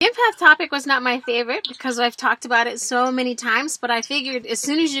empath topic was not my favorite because I've talked about it so many times, but I figured as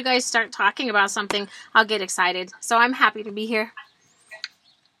soon as you guys start talking about something, I'll get excited. So I'm happy to be here.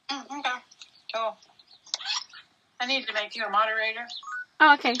 Okay. Cool. I need to make you a moderator.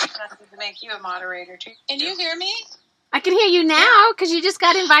 Oh, okay. I need to make you a moderator, too. Can you hear me? I can hear you now because you just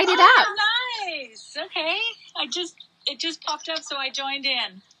got invited up. Nice. Okay. It just popped up, so I joined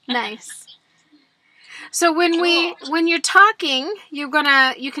in. Nice. So when you're talking, you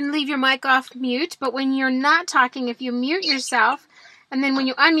can leave your mic off mute, but when you're not talking, if you mute yourself, and then when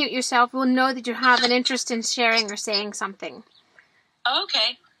you unmute yourself, we'll know that you have an interest in sharing or saying something.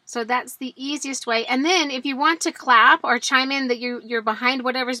 Okay. So that's the easiest way. And then if you want to clap or chime in that you're behind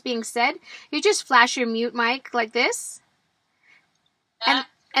whatever's being said, you just flash your mute mic like this.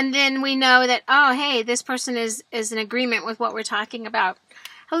 And then we know that, oh, hey, this person is in agreement with what we're talking about.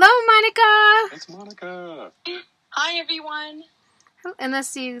 Hello, Monica. It's Monica. Hi, everyone. And let's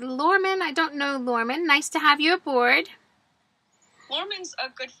see, Lorman. I don't know Lorman. Nice to have you aboard. Lorman's a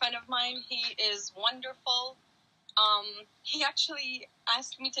good friend of mine. He is wonderful. He actually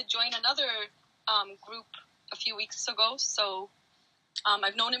asked me to join another group a few weeks ago. So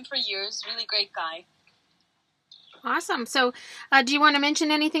I've known him for years. Really great guy. Awesome. So do you want to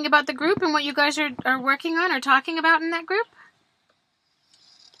mention anything about the group and what you guys are working on or talking about in that group?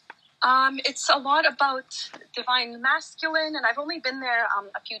 It's a lot about divine masculine, and I've only been there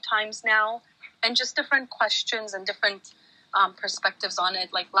a few times now, and just different questions and different perspectives on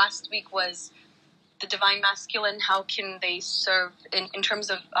it. Like last week was the divine masculine, how can they serve in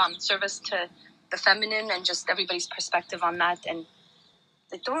terms of service to the feminine, and just everybody's perspective on that. And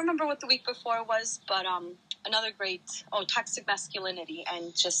I don't remember what the week before was, but another great, toxic masculinity,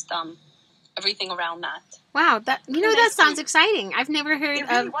 and just everything around that. Wow, that sounds exciting. I've never heard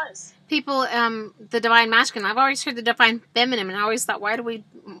of people, the divine masculine. I've always heard the divine feminine, and I always thought, why do we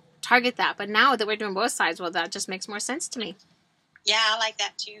target that? But now that we're doing both sides, well, that just makes more sense to me. Yeah, I like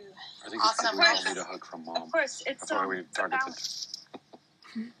that too. I think Awesome. we all need a hug from Mom. Of course, it's That's why we targeted.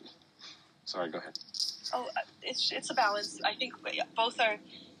 Sorry, go ahead. Oh, it's a balance. I think both are,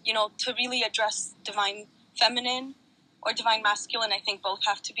 to really address divine feminine or divine masculine. I think both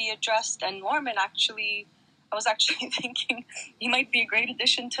have to be addressed. And Norman, I was actually thinking he might be a great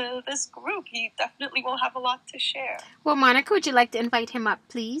addition to this group. He definitely will have a lot to share. Well, Monica, would you like to invite him up,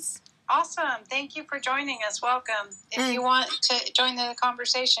 please? Awesome. Thank you for joining us. Welcome. If you want to join the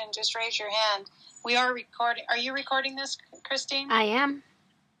conversation, just raise your hand. We are recording. Are you recording this, Christine? I am.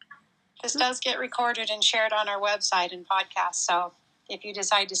 This does get recorded and shared on our website and podcast. So if you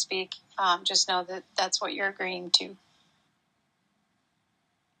decide to speak, just know that that's what you're agreeing to.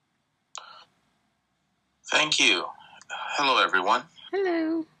 Thank you. Hello, everyone.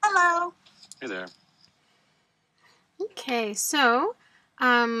 Hello. Hello. Hey there. Okay, so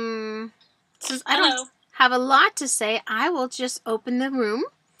since I don't have a lot to say, I will just open the room.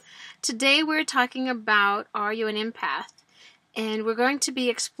 Today we're talking about Are You an Empath? And we're going to be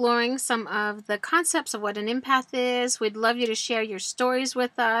exploring some of the concepts of what an empath is. We'd love you to share your stories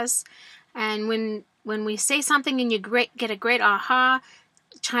with us. And when we say something and you get a great aha,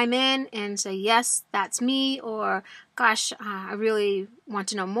 chime in and say, yes, that's me, or gosh, I really want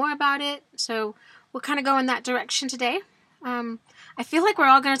to know more about it. So we'll kind of go in that direction today. I feel like we're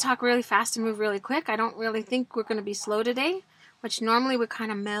all going to talk really fast and move really quick. I don't really think we're going to be slow today, which normally we're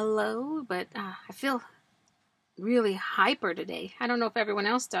kind of mellow, but I feel really hyper today. I don't know if everyone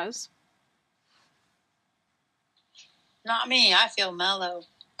else does. Not me. I feel mellow.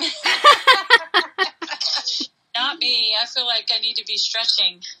 Not me. I feel like I need to be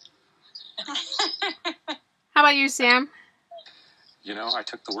stretching. How about you, Sam? I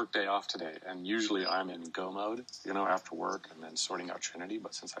took the work day off today, and usually I'm in go mode, after work and then sorting out Trinity.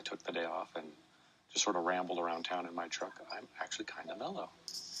 But since I took the day off and just sort of rambled around town in my truck, I'm actually kind of mellow.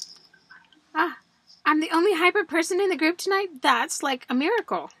 I'm the only hyper person in the group tonight? That's like a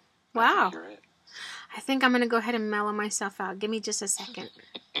miracle. Wow. I think you're it. I think I'm going to go ahead and mellow myself out. Give me just a second.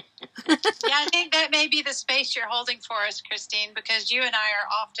 Yeah, I think that may be the space you're holding for us, Christine, because you and I are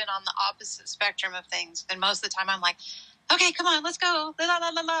often on the opposite spectrum of things. And most of the time I'm like, okay, come on, let's go. La, la,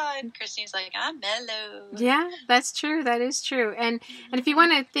 la, la. And Christine's like, I'm mellow. Yeah, that's true. That is true. And if you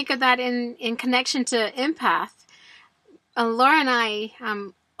want to think of that in connection to empath, Laura and I,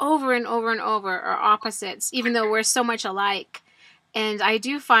 over and over and over, are opposites, even though we're so much alike. And I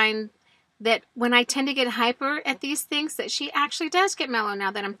do find that when I tend to get hyper at these things, that she actually does get mellow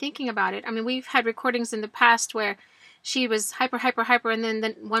now that I'm thinking about it. I mean, we've had recordings in the past where she was hyper, and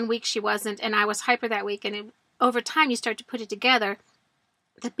then one week she wasn't, and I was hyper that week, and over time you start to put it together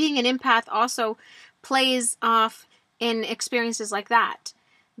that being an empath also plays off in experiences like that.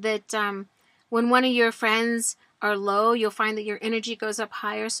 that when one of your friends are low, you'll find that your energy goes up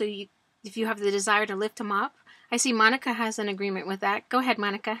higher. So if you have the desire to lift them up. I see Monica has an agreement with that. Go ahead,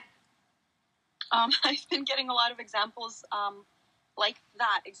 Monica. I've been getting a lot of examples like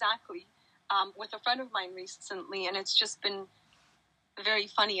that, exactly, with a friend of mine recently, and it's just been very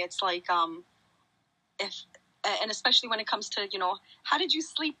funny. It's like, and especially when it comes to, how did you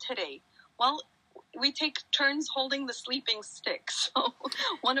sleep today? Well, we take turns holding the sleeping stick. So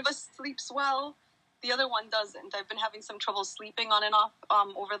one of us sleeps well, the other one doesn't. I've been having some trouble sleeping on and off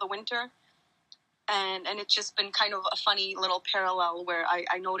over the winter. And it's just been kind of a funny little parallel where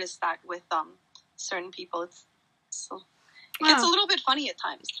I noticed that with certain people. It gets a little bit funny at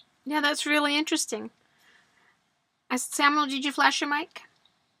times. Yeah, that's really interesting. Samuel, did you flash your mic?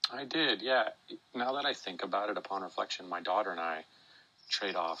 I did, yeah. Now that I think about it upon reflection, my daughter and I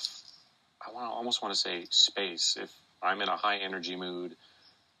trade off, almost want to say space. If I'm in a high energy mood,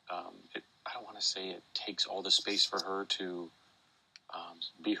 I don't want to say it takes all the space for her to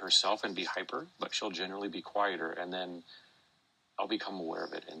be herself and be hyper, but she'll generally be quieter, and then I'll become aware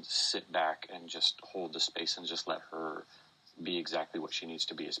of it and sit back and just hold the space and just let her be exactly what she needs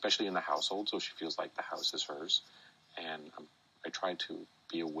to be, especially in the household, so she feels like the house is hers. And I try to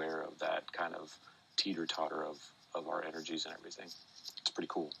be aware of that kind of teeter-totter of our energies and everything. It's pretty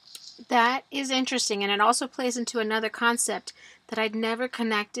cool. That is interesting, and it also plays into another concept that I'd never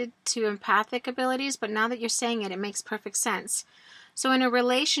connected to empathic abilities, but now that you're saying it, it makes perfect sense. So in a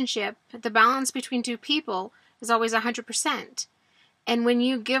relationship, the balance between two people is always 100%. And when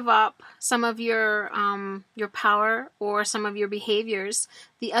you give up some of your power or some of your behaviors,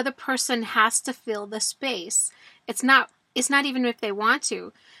 the other person has to fill the space. It's not even if they want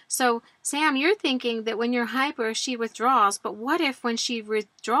to. So, Sam, you're thinking that when you're hyper, she withdraws. But what if when she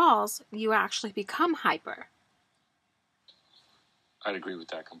withdraws, you actually become hyper? I'd agree with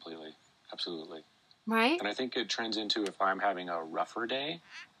that completely. Absolutely. Right? And I think it trends into if I'm having a rougher day,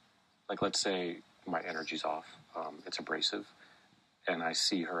 like let's say my energy's off, it's abrasive, and I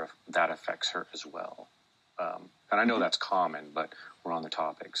see her, that affects her as well. And I know that's common, but we're on the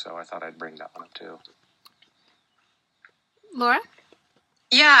topic, so I thought I'd bring that one up too. Laura?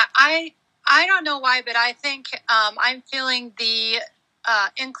 Yeah, I don't know why, but I think I'm feeling the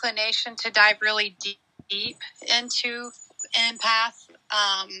inclination to dive really deep into empath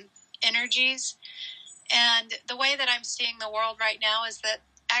energies. And the way that I'm seeing the world right now is that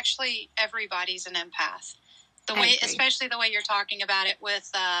actually everybody's an empath. Especially the way you're talking about it with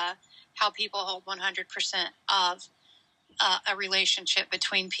how people hold 100% of a relationship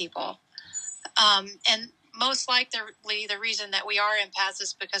between people. And most likely the reason that we are empaths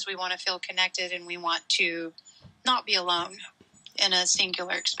is because we want to feel connected and we want to not be alone in a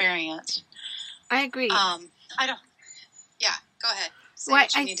singular experience. I agree. Yeah, go ahead. Well,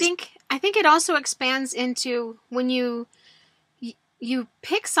 I think it also expands into when you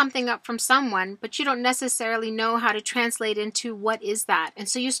pick something up from someone, but you don't necessarily know how to translate into what is that. And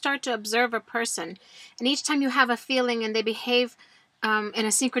so you start to observe a person. And each time you have a feeling and they behave in a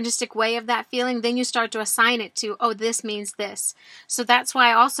synchronistic way of that feeling, then you start to assign it to, oh, this means this. So that's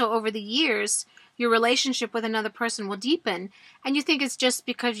why also over the years, your relationship with another person will deepen. And you think it's just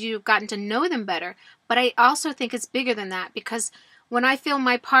because you've gotten to know them better. But I also think it's bigger than that, because when I feel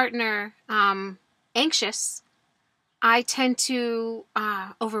my partner anxious, I tend to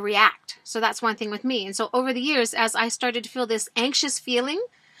overreact. So that's one thing with me. And so over the years, as I started to feel this anxious feeling,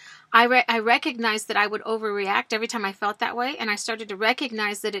 I recognized that I would overreact every time I felt that way. And I started to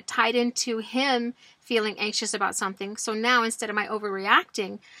recognize that it tied into him feeling anxious about something. So now instead of my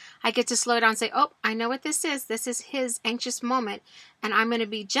overreacting, I get to slow down and say, oh, I know what this is. This is his anxious moment. And I'm going to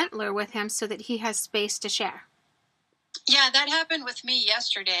be gentler with him so that he has space to share. Yeah, that happened with me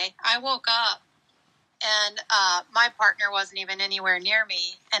yesterday. I woke up and my partner wasn't even anywhere near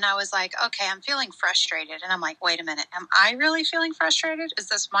me. And I was like, okay, I'm feeling frustrated. And I'm like, wait a minute, am I really feeling frustrated? Is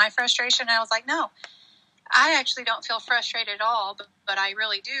this my frustration? And I was like, no, I actually don't feel frustrated at all, but I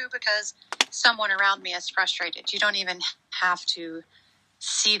really do because someone around me is frustrated. You don't even have to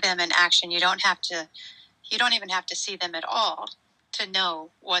see them in action. You don't even have to see them at all to know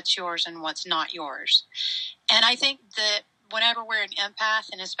what's yours and what's not yours. And I think that whenever we're an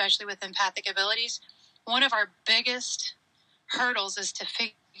empath, and especially with empathic abilities, one of our biggest hurdles is to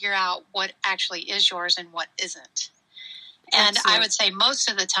figure out what actually is yours and what isn't. And I would say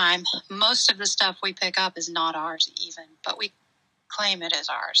most of the time, most of the stuff we pick up is not ours even, but we claim it as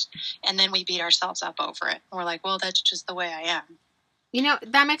ours. And then we beat ourselves up over it. We're like, well, that's just the way I am. You know,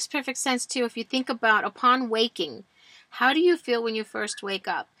 that makes perfect sense too. If you think about upon waking, how do you feel when you first wake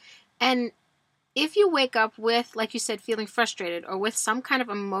up? And if you wake up with, like you said, feeling frustrated or with some kind of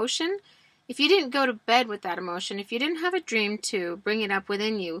emotion, if you didn't go to bed with that emotion, if you didn't have a dream to bring it up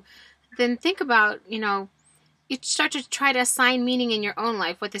within you, then think about, you start to try to assign meaning in your own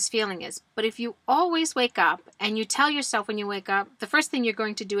life what this feeling is. But if you always wake up and you tell yourself when you wake up, the first thing you're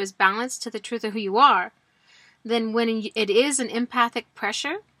going to do is balance to the truth of who you are, then when it is an empathic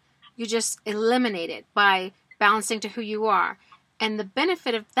pressure, you just eliminate it by balancing to who you are. And the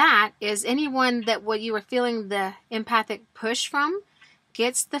benefit of that is anyone that what you are feeling the empathic push from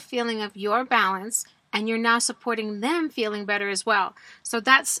gets the feeling of your balance, and you're now supporting them feeling better as well. So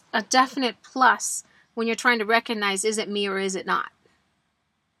that's a definite plus when you're trying to recognize, is it me or is it not?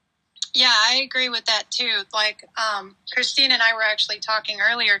 Yeah, I agree with that too. Like, Christine and I were actually talking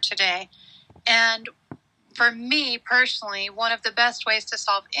earlier today, and for me personally, one of the best ways to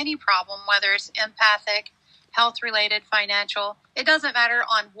solve any problem, whether it's empathic, health-related, financial, it doesn't matter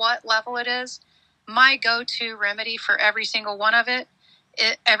on what level it is, my go-to remedy for every single one of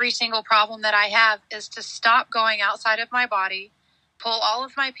every single problem that I have is to stop going outside of my body, pull all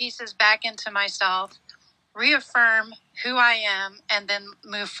of my pieces back into myself, reaffirm who I am, and then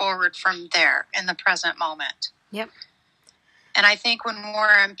move forward from there in the present moment. Yep. And I think when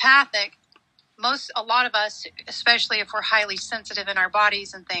we're empathic, a lot of us, especially if we're highly sensitive in our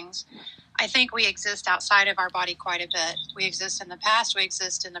bodies and things, I think we exist outside of our body quite a bit. We exist in the past, we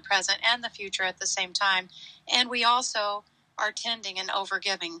exist in the present and the future at the same time. And we also are tending and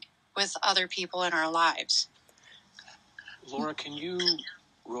overgiving with other people in our lives. Laura, can you,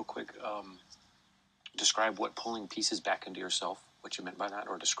 real quick, describe what pulling pieces back into yourself, what you meant by that,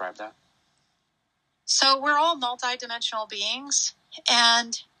 or describe that? So we're all multidimensional beings,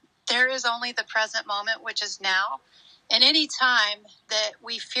 and there is only the present moment, which is now. And any time that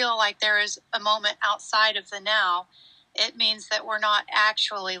we feel like there is a moment outside of the now, it means that we're not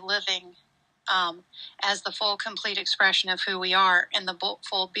actually living as the full, complete expression of who we are and the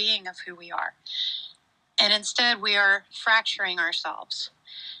full being of who we are. And instead, we are fracturing ourselves.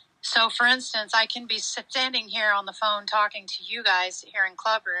 So, for instance, I can be standing here on the phone talking to you guys here in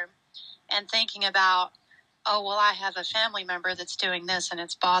Clubroom and thinking about, oh, well, I have a family member that's doing this and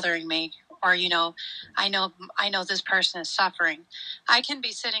it's bothering me. Or, I know this person is suffering. I can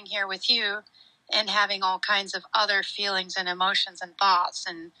be sitting here with you and having all kinds of other feelings and emotions and thoughts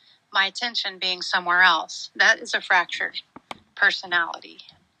and my attention being somewhere else. That is a fractured personality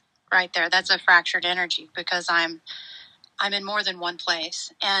right there. That's a fractured energy because I'm in more than one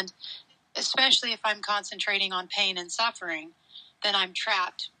place. And especially if I'm concentrating on pain and suffering, then I'm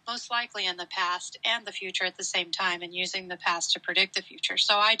trapped, most likely in the past and the future at the same time, and using the past to predict the future.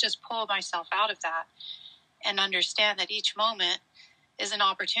 So I just pull myself out of that and understand that each moment is an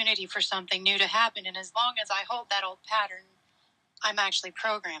opportunity for something new to happen. And as long as I hold that old pattern, I'm actually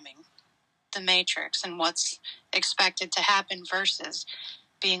programming the matrix and what's expected to happen versus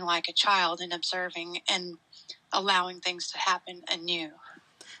being like a child and observing and allowing things to happen anew.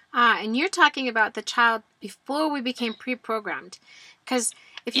 And you're talking about the child before we became pre-programmed. Because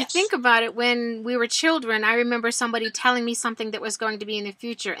if you Yes. think about it, when we were children, I remember somebody telling me something that was going to be in the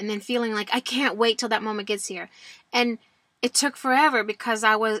future and then feeling like, I can't wait till that moment gets here. And it took forever because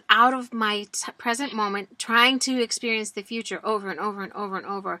I was out of my present moment trying to experience the future over and over and over and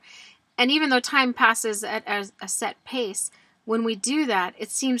over. And even though time passes at a set pace, when we do that,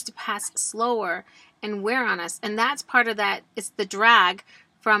 it seems to pass slower and wear on us. And that's part of that. It's the drag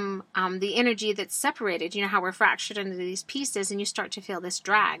from the energy that's separated. You know how we're fractured into these pieces and you start to feel this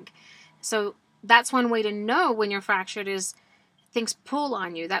drag. So that's one way to know when you're fractured is things pull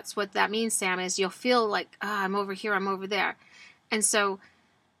on you. That's what that means, Sam, is you'll feel like, I'm over here, I'm over there. And so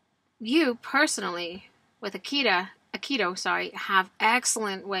you personally, with Aikido, have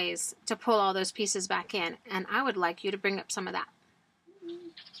excellent ways to pull all those pieces back in. And I would like you to bring up some of that.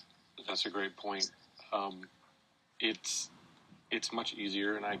 That's a great point. It's much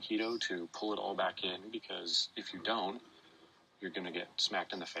easier in Aikido to pull it all back in because if you don't, you're going to get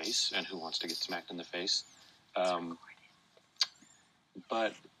smacked in the face. And who wants to get smacked in the face?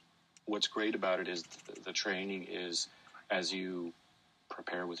 But what's great about it is the training is as you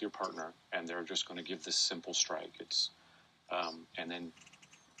prepare with your partner and they're just going to give this simple strike. And then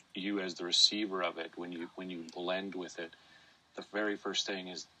you as the receiver of it, when you blend with it, the very first thing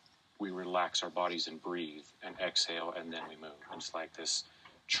is we relax our bodies and breathe and exhale and then we move. And it's like this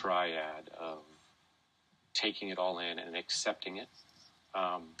triad of taking it all in and accepting it.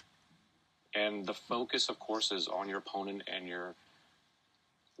 And the focus, of course, is on your opponent and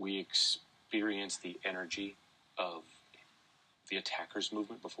we experience the energy of the attacker's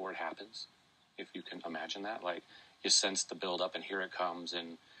movement before it happens. If you can imagine that, like you sense the build up and here it comes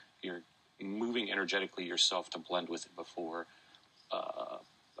and you're moving energetically yourself to blend with it before, a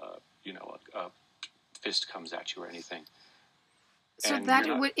fist comes at you or anything. So And that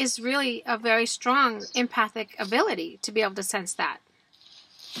is really a very strong empathic ability to be able to sense that.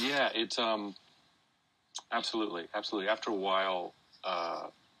 Yeah, it's absolutely. After a while,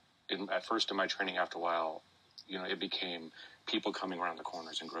 at first in my training, after a while, it became people coming around the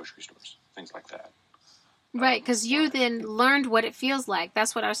corners in grocery stores, things like that. Right, because you then learned what it feels like.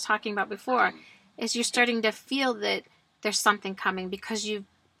 That's what I was talking about before, is you're starting to feel that there's something coming because you've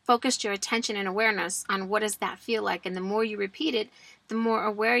focused your attention and awareness on what does that feel like. And the more you repeat it, the more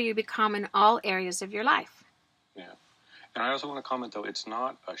aware you become in all areas of your life. Yeah. And I also want to comment, though, it's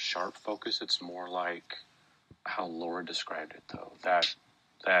not a sharp focus. It's more like how Laura described it, though. That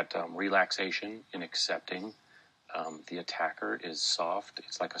relaxation in accepting the attacker is soft.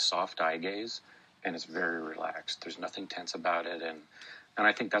 It's like a soft eye gaze, and it's very relaxed. There's nothing tense about it. And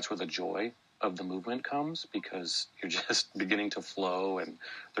I think that's where the joy of the movement comes, because you're just beginning to flow, and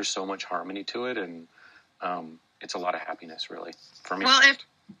there's so much harmony to it. And it's a lot of happiness, really, for me. Well,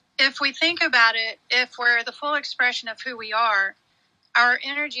 if we think about it, if we're the full expression of who we are, our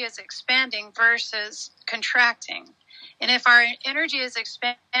energy is expanding versus contracting. And if our energy is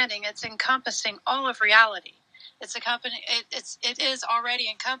expanding, it's encompassing all of reality. It is already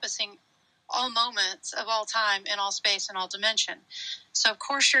encompassing all moments of all time in all space and all dimension. So of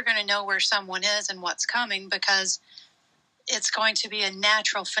course you're going to know where someone is and what's coming, because it's going to be a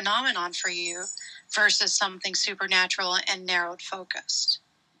natural phenomenon for you versus something supernatural and narrowed focused.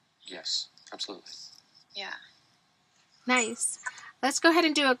 Yes, absolutely. Yeah. Nice. Let's go ahead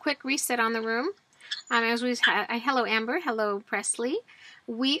and do a quick reset on the room. Hello, Amber. Hello, Presley.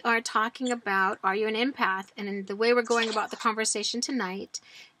 We are talking about, are you an empath? And the way we're going about the conversation tonight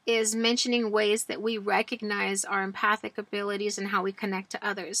is mentioning ways that we recognize our empathic abilities and how we connect to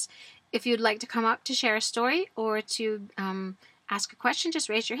others. If you'd like to come up to share a story or to ask a question, just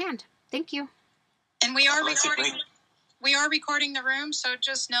raise your hand. Thank you. And we are recording. We are recording the room, so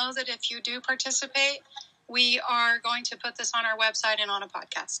just know that if you do participate, we are going to put this on our website and on a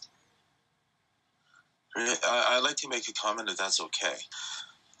podcast. I'd like to make a comment, if that's okay.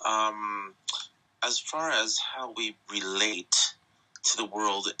 As far as how we relate to the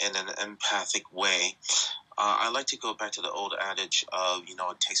world in an empathic way, I like to go back to the old adage of,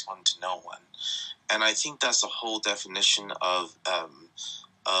 it takes one to know one. And I think that's the whole definition of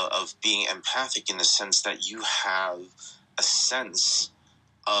being empathic, in the sense that you have a sense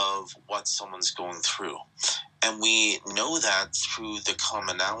of what someone's going through. And we know that through the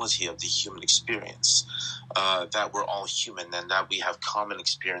commonality of the human experience, that we're all human and that we have common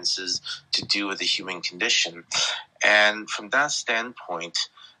experiences to do with the human condition. And from that standpoint,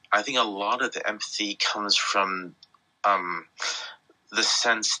 I think a lot of the empathy comes from the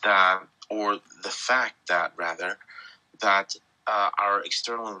sense that, or the fact that, rather, that our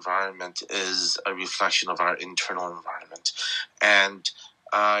external environment is a reflection of our internal environment. And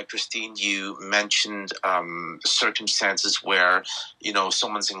Christine, you mentioned circumstances where,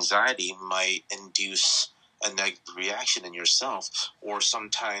 someone's anxiety might induce a negative reaction in yourself, or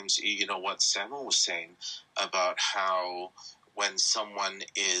sometimes, what Samuel was saying about how when someone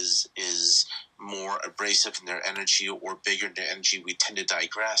is more abrasive in their energy or bigger in their energy, we tend to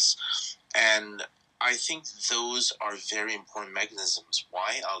digress. And I think those are very important mechanisms.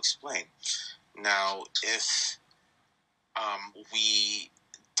 Why? I'll explain. Now, if we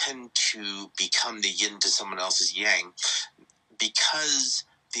tend to become the yin to someone else's yang, because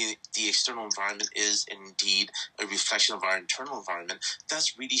the external environment is indeed a reflection of our internal environment,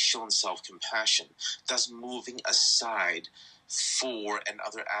 that's really showing self-compassion. That's moving aside for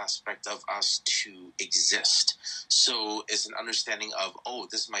another aspect of us to exist. So it's an understanding of,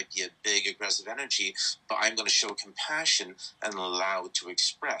 this might be a big aggressive energy, but I'm going to show compassion and allow it to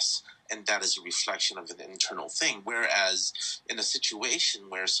express. And that is a reflection of an internal thing. Whereas in a situation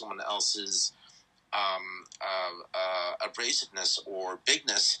where someone else's abrasiveness or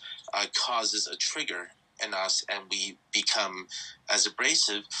bigness causes a trigger in us and we become as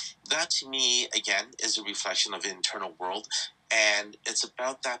abrasive, that to me, again, is a reflection of the internal world. And it's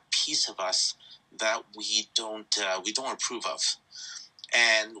about that piece of us that we don't approve of.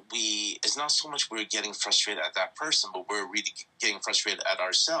 And it's not so much we're getting frustrated at that person, but we're really getting frustrated at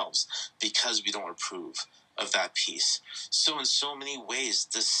ourselves because we don't approve of that piece. So in so many ways,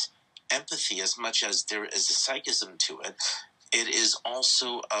 this empathy, as much as there is a psychism to it, it is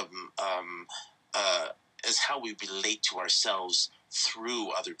also is how we relate to ourselves through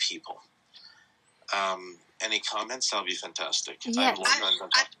other people. Any comments? That'll be fantastic. Yes.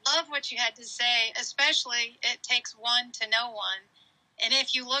 I love what you had to say, especially it takes one to know one. And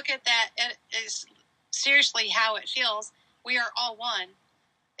if you look at that, it is seriously how it feels. We are all one.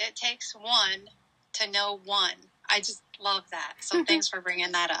 It takes one to know one. I just love that. So thanks for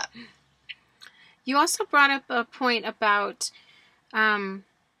bringing that up. You also brought up a point about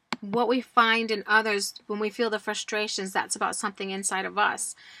what we find in others when we feel the frustrations. That's about something inside of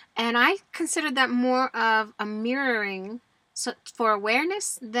us. And I consider that more of a mirroring for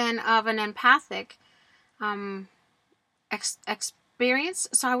awareness than of an empathic experience.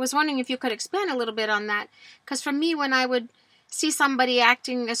 So I was wondering if you could expand a little bit on that. Because for me, when I would see somebody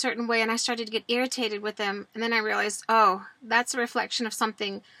acting a certain way and I started to get irritated with them, and then I realized, oh, that's a reflection of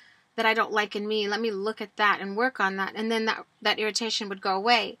something that I don't like in me. Let me look at that and work on that. And then that irritation would go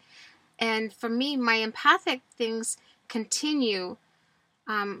away. And for me, my empathic things continue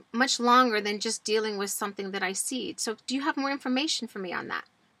much longer than just dealing with something that I see. So do you have more information for me on that?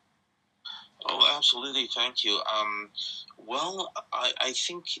 Oh, absolutely. Thank you. Well, I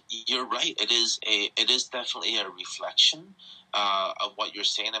think you're right. It is definitely a reflection of what you're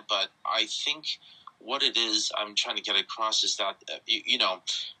saying. But I think what it is I'm trying to get across is that,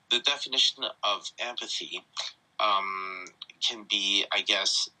 the definition of empathy can be, I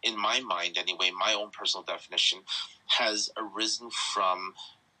guess, in my mind anyway, my own personal definition has arisen from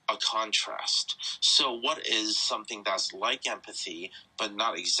a contrast. So what is something that's like empathy, but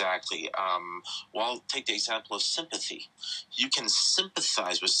not exactly? Well, take the example of sympathy. You can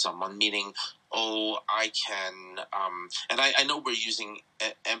sympathize with someone, meaning, oh, I can, and I know we're using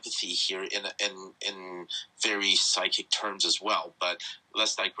empathy here in very psychic terms as well, but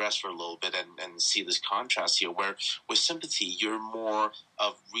let's digress for a little bit and see this contrast here, where with sympathy, you're more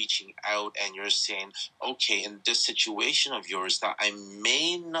of reaching out and you're saying, okay, in this situation of yours that I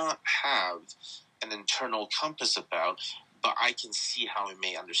may not have an internal compass about, but I can see how I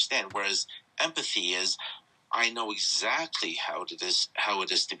may understand. Whereas empathy is, I know exactly how it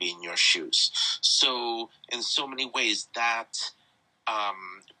is to be in your shoes. So in so many ways, that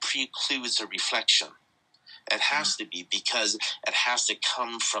precludes a reflection. It has to be, because it has to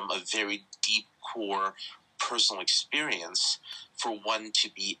come from a very deep core personal experience for one to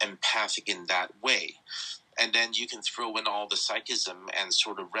be empathic in that way. And then you can throw in all the psychism and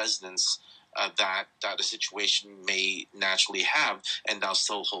sort of resonance that a situation may naturally have, and now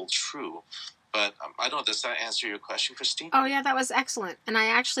still hold true. But I don't know, does that answer your question, Christine? Oh, yeah, that was excellent. And I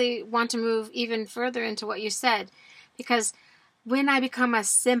actually want to move even further into what you said, because when I become a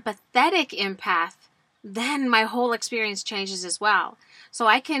sympathetic empath, then my whole experience changes as well. So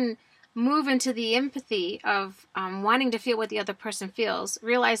I can move into the empathy of wanting to feel what the other person feels,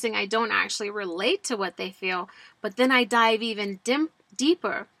 realizing I don't actually relate to what they feel, but then I dive even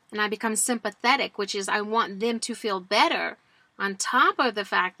deeper and I become sympathetic, which is I want them to feel better on top of the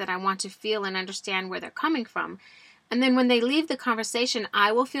fact that I want to feel and understand where they're coming from. And then when they leave the conversation,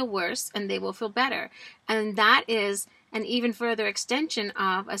 I will feel worse and they will feel better. And that is an even further extension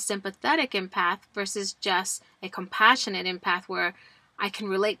of a sympathetic empath versus just a compassionate empath, where I can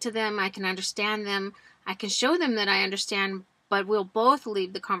relate to them, I can understand them, I can show them that I understand, but we'll both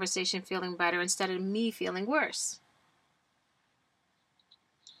leave the conversation feeling better instead of me feeling worse.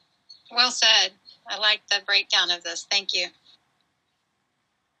 Well said. I like the breakdown of this. Thank you.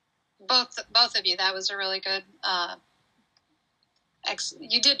 Both of you. That was a really good.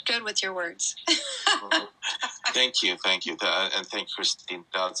 You did good with your words. Thank you, and thank you, Christine.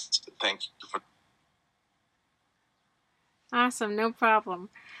 Thank you for. Awesome, no problem.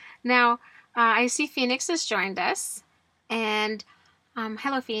 Now, I see Phoenix has joined us, and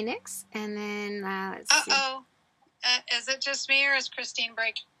hello, Phoenix. And then let's see. Is it just me, or is Christine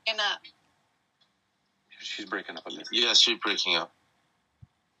breaking up? She's breaking up a bit. Yeah, she's breaking up.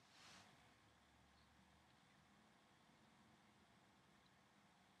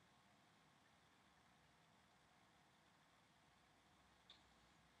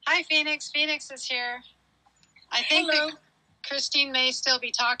 Hi, Phoenix. Phoenix is here. I think Christine may still be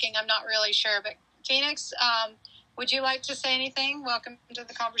talking. I'm not really sure. But Phoenix, would you like to say anything? Welcome to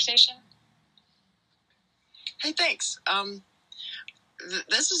the conversation. Hey, thanks.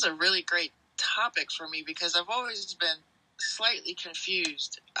 This is a really great topic for me, because I've always been slightly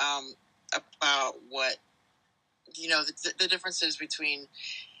confused about what, the differences between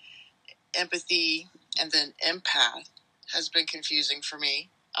empathy and then empath has been confusing for me.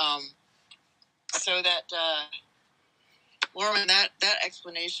 So that, Lauren, that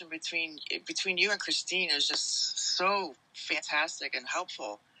explanation between you and Christine is just so fantastic and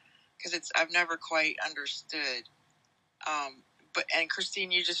helpful, because I've never quite understood. And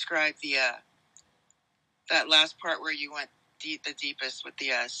Christine, you described that last part where you went the deepest with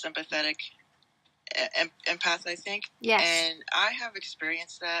the sympathetic empath, I think. Yes. And I have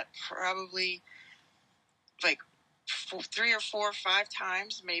experienced that probably like 3 or 4 or 5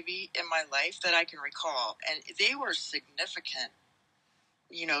 times maybe in my life that I can recall. And they were significant,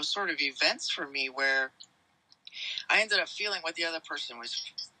 sort of events for me where I ended up feeling what the other person was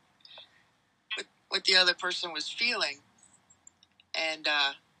feeling. And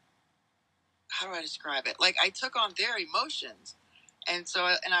how do I describe it? Like, I took on their emotions. And so,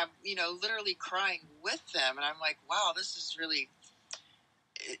 and I'm, literally crying with them. And I'm like, wow, this is really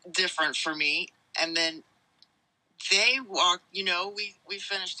different for me. And then they walked, we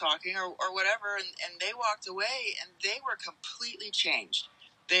finished talking or whatever. And they walked away and they were completely changed.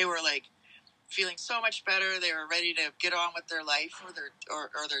 They were like feeling so much better. They were ready to get on with their life or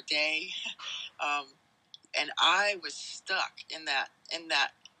their day. And I was stuck in that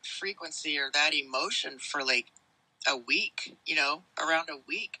frequency or that emotion for like a week, around a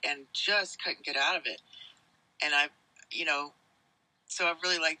week, and just couldn't get out of it. And so I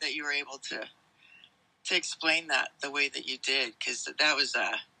really like that you were able to explain that the way that you did, because that was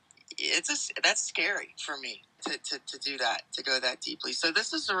that's scary for me to do that, to go that deeply. So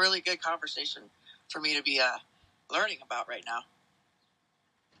this is a really good conversation for me to be learning about right now.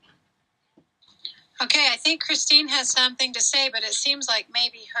 Okay, I think Christine has something to say, but it seems like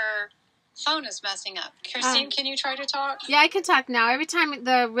maybe her phone is messing up. Christine, can you try to talk? Yeah, I can talk now. Every time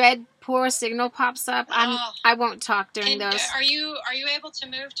the red poor signal pops up, I won't talk during those. Are you able to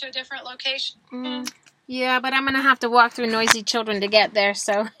move to a different location? Yeah, but I'm going to have to walk through noisy children to get there,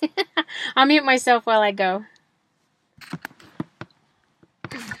 so I'll mute myself while I go.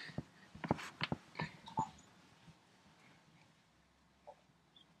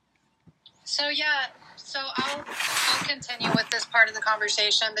 So I'll continue with this part of the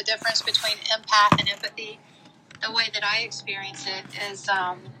conversation. The difference between empath and empathy, the way that I experience it is as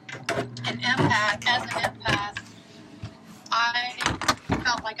an empath, I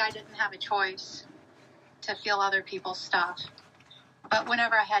felt like I didn't have a choice to feel other people's stuff. But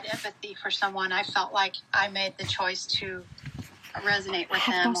whenever I had empathy for someone, I felt like I made the choice to resonate with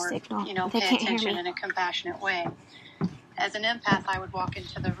them or, pay attention in a compassionate way. As an empath, I would walk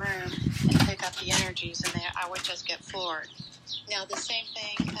into the room and pick up the energies, and I would just get floored. Now, the same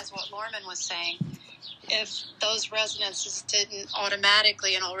thing as what Lorman was saying, if those resonances didn't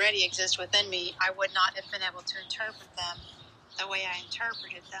automatically and already exist within me, I would not have been able to interpret them the way I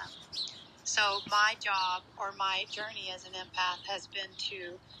interpreted them. So my job or my journey as an empath has been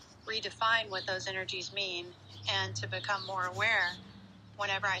to redefine what those energies mean and to become more aware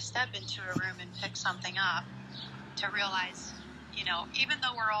whenever I step into a room and pick something up, to realize, even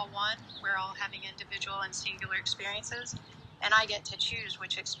though we're all one, we're all having individual and singular experiences, and I get to choose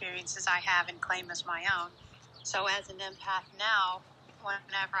which experiences I have and claim as my own. So as an empath now,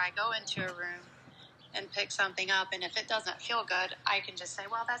 whenever I go into a room and pick something up, and if it doesn't feel good, I can just say,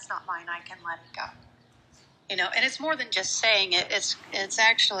 well, that's not mine, I can let it go. And it's more than just saying it. It's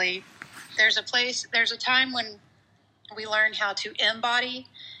actually, there's a time when we learn how to embody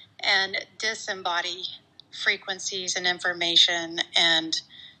and disembody frequencies and information and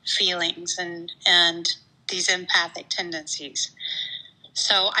feelings and these empathic tendencies.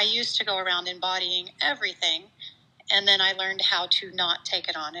 So I used to go around embodying everything, and then I learned how to not take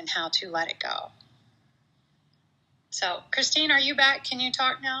it on and how to let it go. So, Christine, are you back? Can you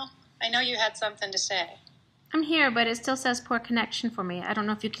talk now? I know you had something to say. I'm here, but it still says poor connection for me. I don't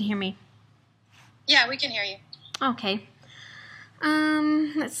know if you can hear me. Yeah, we can hear you. Okay.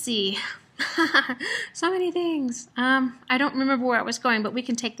 Let's see. So many things. I don't remember where I was going, but we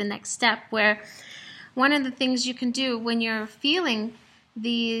can take the next step, where one of the things you can do when you're feeling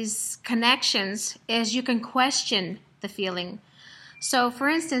these connections is you can question the feeling. So, for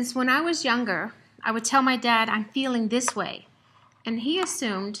instance, when I was younger, I would tell my dad, I'm feeling this way. And he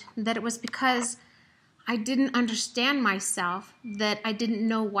assumed that it was because I didn't understand myself, that I didn't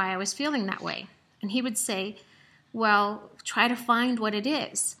know why I was feeling that way. And he would say, well, try to find what it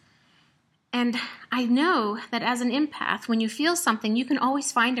is. And I know that as an empath, when you feel something, you can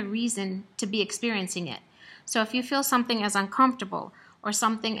always find a reason to be experiencing it. So if you feel something as uncomfortable or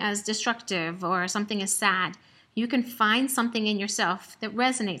something as destructive or something as sad, you can find something in yourself that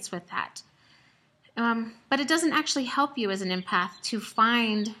resonates with that. But it doesn't actually help you as an empath to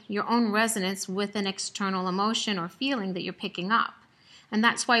find your own resonance with an external emotion or feeling that you're picking up. And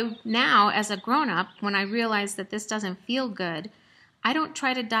that's why now, as a grown-up, when I realize that this doesn't feel good, I don't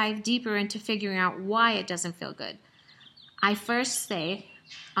try to dive deeper into figuring out why it doesn't feel good. I first say,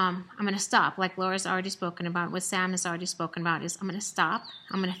 I'm going to stop, like Laura's already spoken about, what Sam has already spoken about, is I'm going to stop,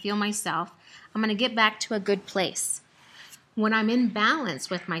 I'm going to feel myself, I'm going to get back to a good place. When I'm in balance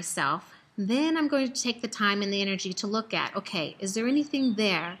with myself, then I'm going to take the time and the energy to look at, okay, is there anything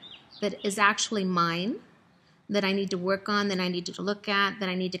there that is actually mine that I need to work on, that I need to look at, that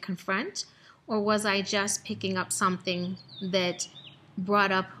I need to confront? Or was I just picking up something that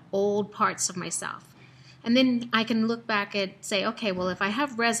brought up old parts of myself? And then I can look back and say, okay, well, if I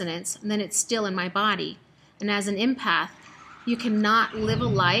have resonance, then it's still in my body. And as an empath, you cannot live a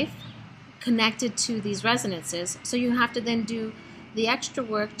life connected to these resonances. So you have to then do the extra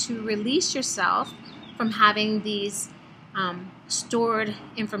work to release yourself from having these stored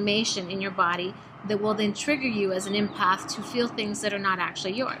information in your body that will then trigger you as an empath to feel things that are not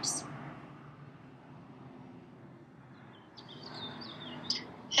actually yours.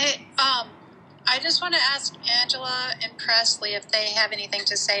 Hey, I just want to ask Angela and Presley if they have anything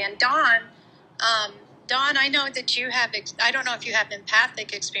to say. And Dawn, I know that you have, I don't know if you have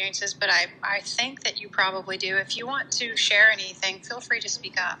empathic experiences, but I think that you probably do. If you want to share anything, feel free to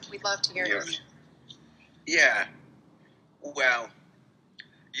speak up. We'd love to hear it. Yeah. Well,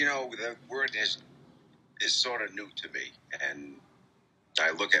 the word is sort of new to me. And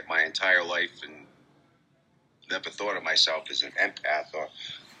I look at my entire life and never thought of myself as an empath, or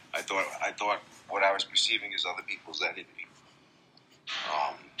I thought what I was perceiving as other people's energy.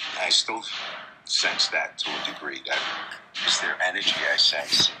 I still sense that to a degree. That is their energy I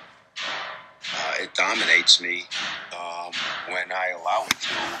sense. It dominates me when I allow it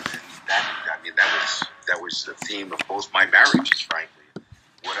to. And that was the theme of both my marriages, frankly.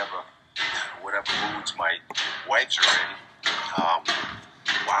 Whatever moods my wives are in,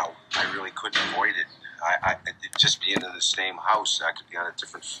 wow, I really couldn't avoid it. I just being in the same house, I could be on a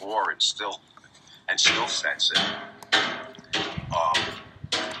different floor and still sense it.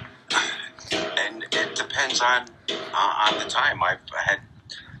 And it depends on the time. I've had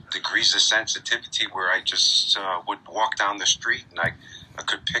degrees of sensitivity where I just would walk down the street and I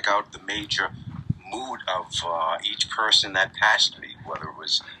could pick out the major mood of each person that passed me, whether it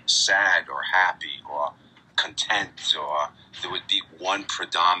was sad or happy or content, or there would be one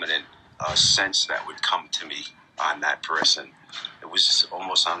predominant sense that would come to me on that person. It was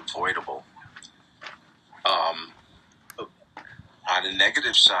almost unavoidable. On the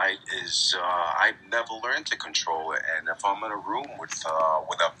negative side is I've never learned to control it, and if I'm in a room with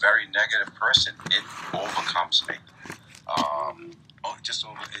a very negative person, it overcomes me.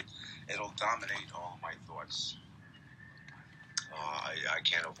 It'll dominate all of my thoughts. I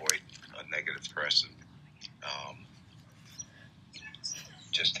can't avoid a negative person.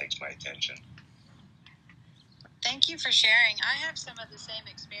 Just takes my attention. Thank you for sharing. I have some of the same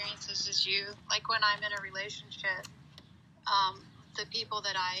experiences as you. Like when I'm in a relationship, the people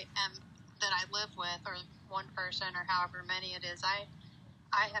that I live with, or one person, or however many it is, I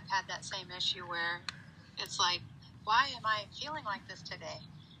have had that same issue where it's like, why am I feeling like this today?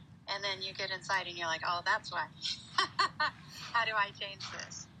 And then you get inside and you're like, oh, that's why. How do I change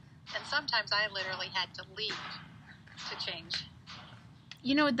this? And sometimes I literally had to leave to change.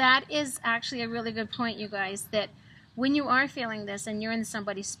 That is actually a really good point, you guys, that when you are feeling this and you're in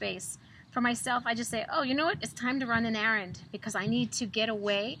somebody's space, for myself, I just say, oh, you know what? It's time to run an errand because I need to get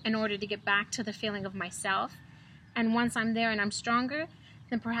away in order to get back to the feeling of myself. And once I'm there and I'm stronger,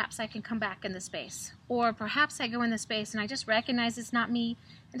 then perhaps I can come back in the space. Or perhaps I go in the space and I just recognize it's not me.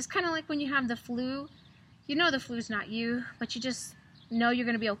 And it's kind of like when you have the flu. You know the flu's not you, but you just know you're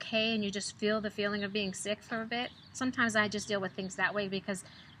going to be okay and you just feel the feeling of being sick for a bit. Sometimes I just deal with things that way because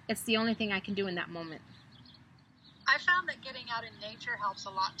it's the only thing I can do in that moment. I found that getting out in nature helps a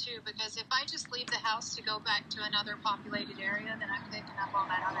lot too, because if I just leave the house to go back to another populated area, then I'm picking up all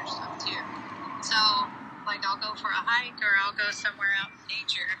that other stuff too. So, like, I'll go for a hike or I'll go somewhere out in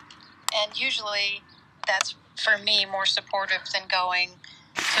nature. And usually that's, for me, more supportive than going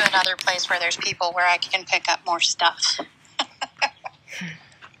to another place where there's people where I can pick up more stuff.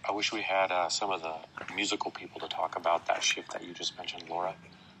 I wish we had some of the musical people to talk about that shift that you just mentioned, Laura.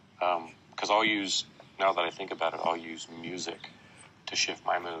 Because now that I think about it, I'll use music to shift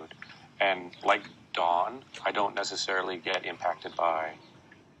my mood. And like Dawn, I don't necessarily get impacted by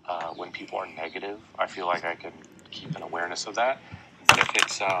when people are negative. I feel like I can keep an awareness of that. But if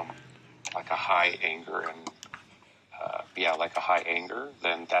it's like a high anger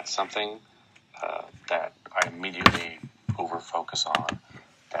then that's something that I immediately over focus on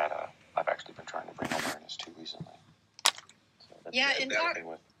that I've actually been trying to bring awareness to recently.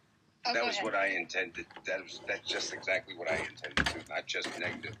 So that was what I intended. That's just exactly what I intended to. Not just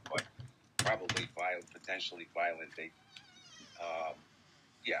negative, but probably potentially violent.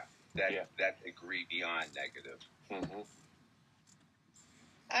 That agree beyond negative. Mm-hmm.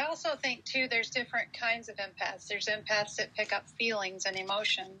 I also think too, there's different kinds of empaths. There's empaths that pick up feelings and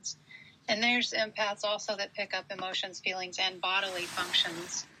emotions, And there's empaths also that pick up emotions, feelings, and bodily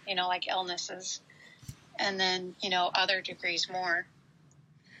functions, like illnesses. And then, other degrees more.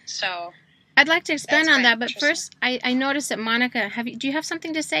 So I'd like to expand on that, but first, I noticed that Monica, do you have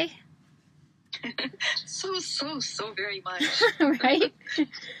something to say? So very much. Right?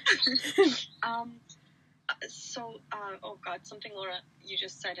 Oh God, something, Laura, you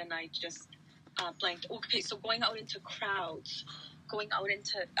just said, and I just blanked. Okay, so going out into crowds,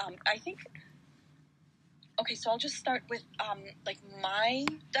 I think. Okay, so I'll just start with like my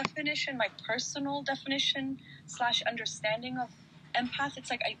definition, my personal definition / understanding of empath. It's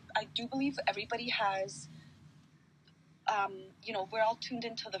like I do believe everybody has. We're all tuned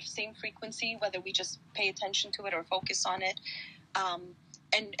into the same frequency, whether we just pay attention to it or focus on it. And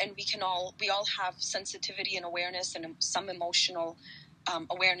we all have sensitivity and awareness and some emotional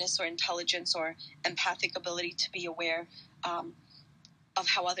awareness or intelligence or empathic ability to be aware of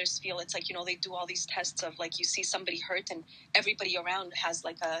how others feel. It's like, they do all these tests of like, you see somebody hurt and everybody around has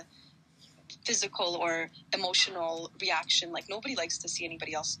like a physical or emotional reaction. Like nobody likes to see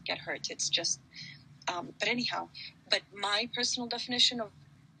anybody else get hurt. It's just, but my personal definition of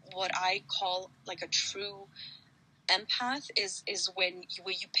what I call like a true empath is when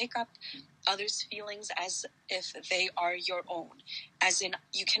you pick up others' feelings as if they are your own, as in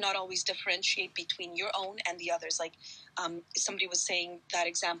you cannot always differentiate between your own and the others. Like somebody was saying that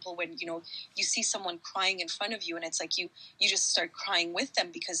example when you see someone crying in front of you and it's like you just start crying with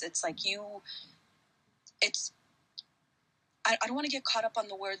them because it's like I don't want to get caught up on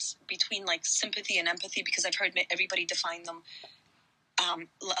the words between like sympathy and empathy because I've heard everybody define them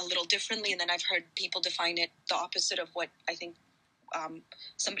a little differently, and then I've heard people define it the opposite of what I think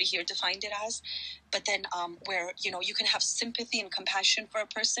somebody here defined it as. But then where you can have sympathy and compassion for a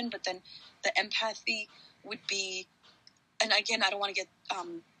person, but then the empathy would be, and again I don't want to get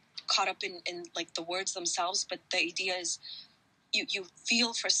caught up in like the words themselves, but the idea is you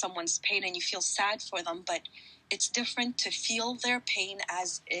feel for someone's pain and you feel sad for them, but it's different to feel their pain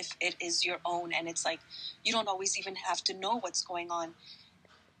as if it is your own. And it's like, you don't always even have to know what's going on.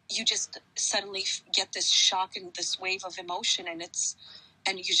 You just suddenly get this shock and this wave of emotion and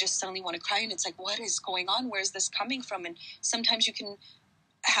you just suddenly want to cry. And it's like, what is going on? Where is this coming from? And sometimes you can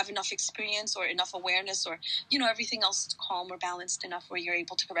have enough experience or enough awareness or, everything else calm or balanced enough where you're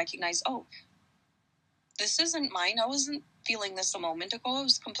able to recognize, oh, this isn't mine. I wasn't feeling this a moment ago. I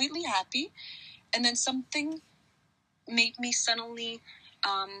was completely happy. And then something made me suddenly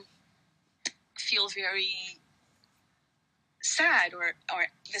feel very sad or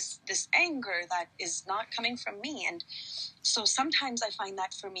this anger that is not coming from me. And so sometimes I find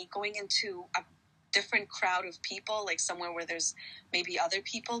that for me, going into a different crowd of people, like somewhere where there's maybe other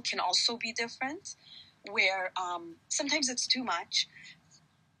people, can also be different, where sometimes it's too much.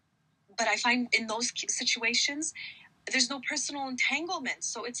 But I find in those situations, there's no personal entanglement.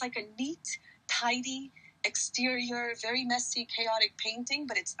 So it's like a neat, tidy exterior, very messy, chaotic painting,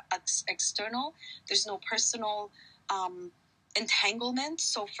 but it's external. There's no personal entanglement.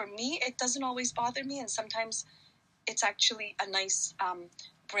 So for me, it doesn't always bother me. And sometimes it's actually a nice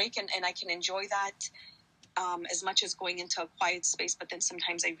break and I can enjoy that as much as going into a quiet space. But then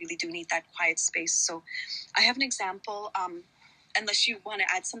sometimes I really do need that quiet space. So I have an example. Unless you want to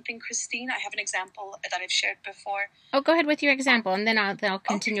add something, Christine, I have an example that I've shared before. Oh, go ahead with your example, and then I'll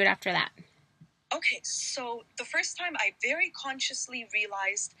continue it after that. Okay, so the first time I very consciously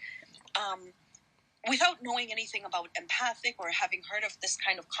realized, without knowing anything about empathic or having heard of this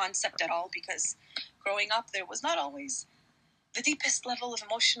kind of concept at all, because growing up there was not always the deepest level of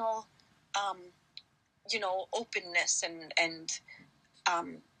emotional, openness and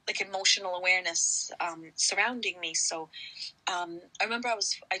like emotional awareness surrounding me. So I remember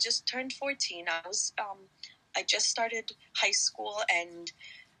I just turned 14. I just started high school, and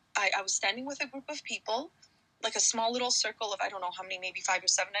I was standing with a group of people, like a small little circle of, I don't know how many, maybe 5 or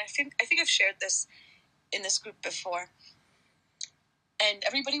 7. I think I've shared this in this group before. And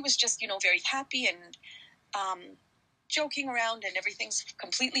everybody was just, very happy and joking around, and everything's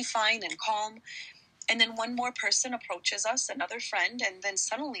completely fine and calm. And then one more person approaches us, another friend, and then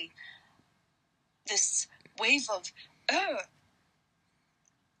suddenly this wave of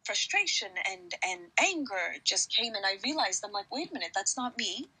frustration and anger just came, and I realized, I'm like, wait a minute, that's not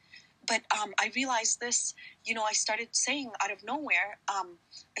me. But I realized this, I started saying out of nowhere,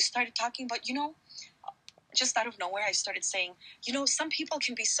 I started talking about, just out of nowhere, I started saying, some people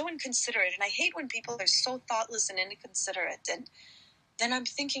can be so inconsiderate, and I hate when people are so thoughtless and inconsiderate. And then I'm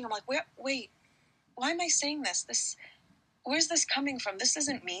thinking, I'm like, wait, why am I saying this? Where's this coming from? This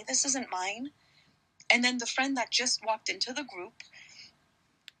isn't me. This isn't mine. And then the friend that just walked into the group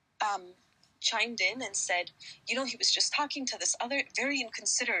chimed in and said, he was just talking to this other very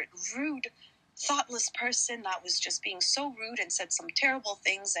inconsiderate, rude, thoughtless person that was just being so rude and said some terrible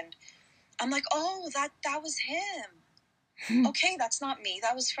things. And I'm like, oh, that was him. Okay, that's not me.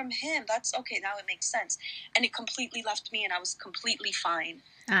 That was from him. That's okay. Now it makes sense. And it completely left me, and I was completely fine.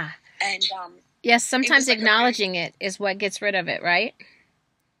 And yes, sometimes acknowledging it is what gets rid of it, right?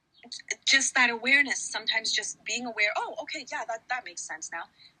 Just that awareness. Sometimes just being aware. Oh, okay, yeah, that makes sense now.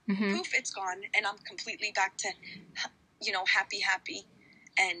 Mm-hmm. Poof, it's gone, and I'm completely back to, happy,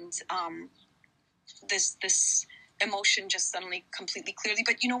 and this emotion just suddenly completely clearly.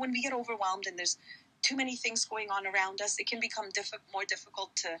 But when we get overwhelmed and there's too many things going on around us, it can become more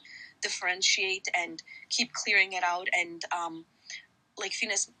difficult to differentiate and keep clearing it out. And like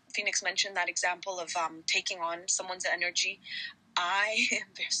Phoenix mentioned that example of taking on someone's energy. I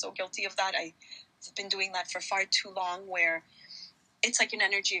am so guilty of that. I've been doing that for far too long, where it's like an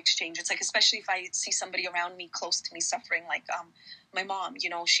energy exchange. It's like, especially if I see somebody around me, close to me, suffering, like my mom,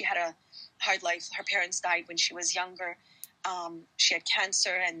 she had a hard life. Her parents died when she was younger. She had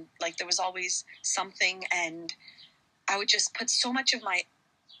cancer, and like there was always something, and I would just put so much of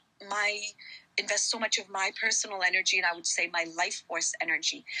invest so much of my personal energy, and I would say my life force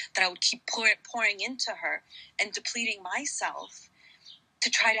energy, that I would keep pouring into her and depleting myself to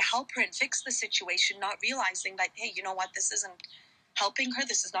try to help her and fix the situation, not realizing that, hey, you know what, this isn't helping her.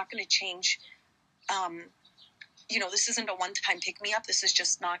 This is not going to change. This isn't a one-time pick-me-up. This is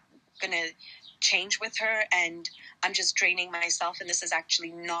just not going to change with her, and I'm just draining myself, and this is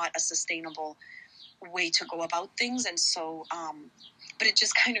actually not a sustainable way to go about things. And so but it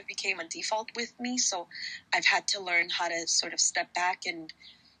just kind of became a default with me, so I've had to learn how to sort of step back and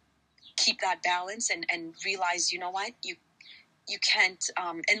keep that balance and realize, you know what, you can't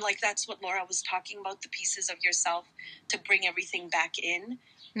and like that's what Laura was talking about, the pieces of yourself to bring everything back in.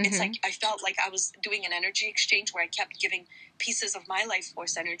 Mm-hmm. It's like I felt like I was doing an energy exchange where I kept giving pieces of my life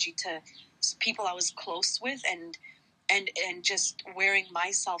force energy to people I was close with, and just wearing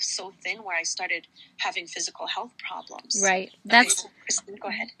myself so thin where I started having physical health problems. Right. Kristen, go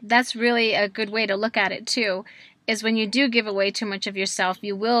ahead. That's really a good way to look at it too, is when you do give away too much of yourself,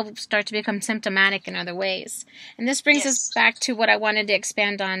 you will start to become symptomatic in other ways. And this brings us back to what I wanted to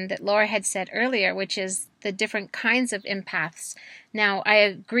expand on that Laura had said earlier, which is the different kinds of empaths. Now, I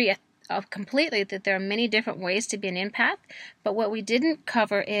agree completely that there are many different ways to be an empath, but what we didn't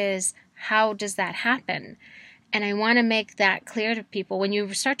cover is how does that happen? And I want to make that clear to people. When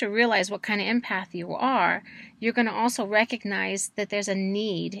you start to realize what kind of empath you are, you're going to also recognize that there's a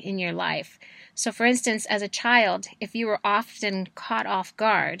need in your life. So for instance, as a child, if you were often caught off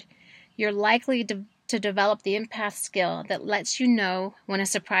guard, you're likely to develop the empath skill that lets you know when a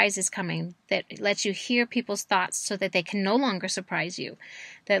surprise is coming, that lets you hear people's thoughts so that they can no longer surprise you,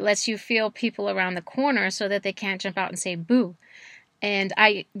 that lets you feel people around the corner so that they can't jump out and say boo. And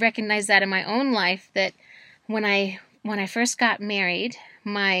I recognize that in my own life, that when I first got married,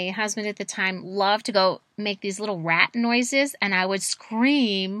 my husband at the time loved to go make these little rat noises, and I would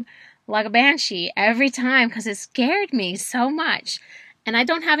scream like a banshee every time because it scared me so much. And I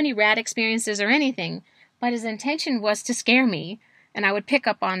don't have any rat experiences or anything, but his intention was to scare me, and I would pick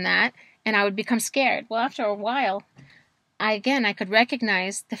up on that, and I would become scared. Well, after a while, I could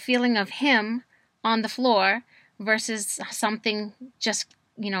recognize the feeling of him on the floor versus something just,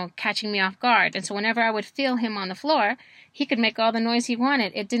 catching me off guard. And so whenever I would feel him on the floor, he could make all the noise he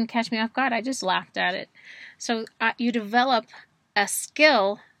wanted. It didn't catch me off guard. I just laughed at it. So you develop a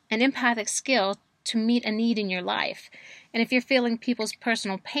skill, an empathic skill, to meet a need in your life. And if you're feeling people's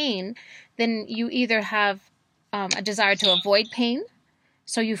personal pain, then you either have a desire to avoid pain,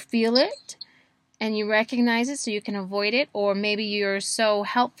 so you feel it and you recognize it so you can avoid it, or maybe you're so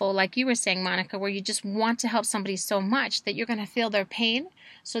helpful, like you were saying, Monica, where you just want to help somebody so much that you're going to feel their pain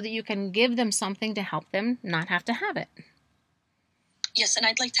so that you can give them something to help them not have to have it. Yes, and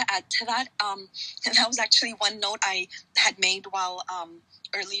I'd like to add to that. That was actually one note I had made while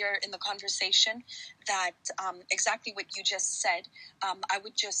earlier in the conversation, that exactly what you just said. I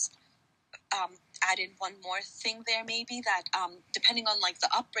would just add in one more thing there, maybe, that depending on like the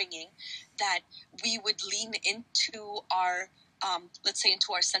upbringing, that we would lean into our, let's say,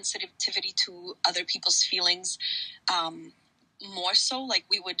 into our sensitivity to other people's feelings more so. Like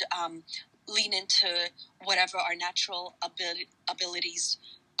we would lean into whatever our natural abilities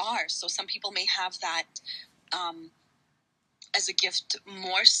are. So some people may have that as a gift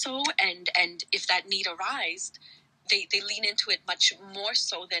more so, and if that need arised, they lean into it much more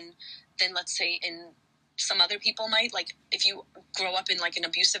so than let's say in some other people might. Like if you grow up in like an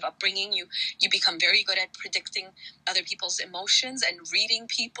abusive upbringing, you become very good at predicting other people's emotions and reading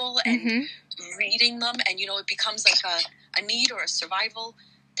people and reading them, and it becomes like a need or a survival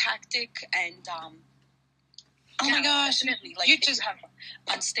tactic. And oh my gosh, definitely, like if you have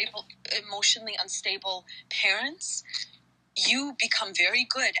emotionally unstable parents, you become very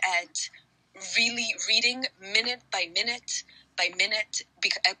good at really reading minute by minute by minute,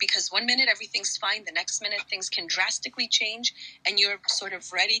 because 1 minute everything's fine, the next minute things can drastically change, and you're sort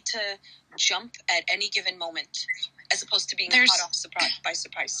of ready to jump at any given moment, as opposed to being caught off by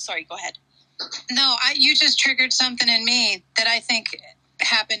surprise. Sorry, go ahead. No, you just triggered something in me that I think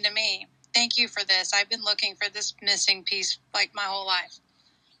happened to me. Thank you for this. I've been looking for this missing piece like my whole life.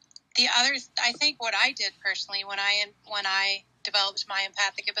 I think what I did personally when I developed my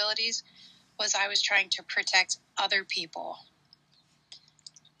empathic abilities was I was trying to protect other people.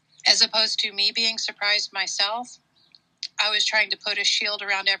 As opposed to me being surprised myself, I was trying to put a shield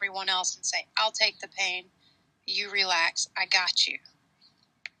around everyone else and say, I'll take the pain. You relax. I got you.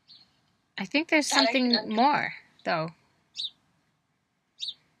 I think there's something more, though.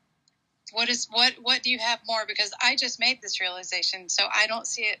 What do you have more? Because I just made this realization, so I don't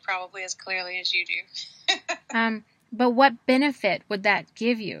see it probably as clearly as you do. But what benefit would that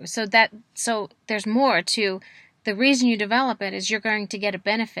give you? So there's more to the reason you develop it is you're going to get a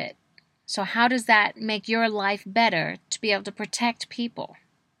benefit. So how does that make your life better to be able to protect people?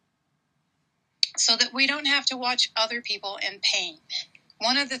 So that we don't have to watch other people in pain.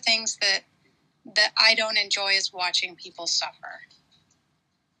 One of the things that I don't enjoy is watching people suffer.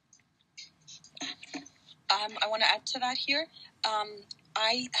 I want to add to that here.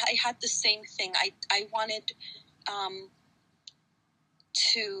 I had the same thing. I wanted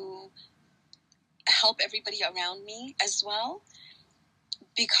to help everybody around me as well,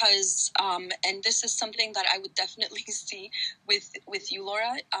 because and this is something that I would definitely see with you,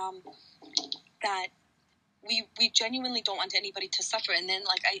 Laura, that we genuinely don't want anybody to suffer. And then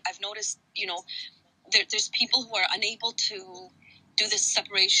like I've noticed, there's people who are unable to do this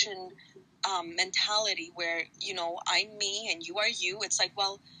separation mentality where, I'm me and you are you. It's like,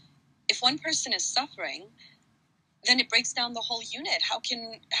 well, if one person is suffering, then it breaks down the whole unit. How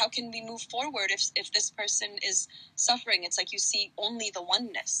can we move forward if this person is suffering? It's like you see only the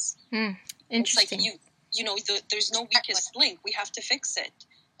oneness. Interesting. It's like there's no weakest link. We have to fix it,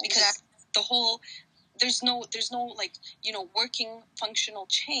 because the whole there's no like working functional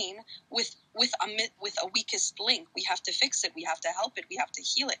chain with a weakest link. We have to fix it. We have to help it. We have to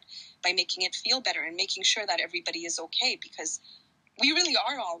heal it by making it feel better and making sure that everybody is okay, because we really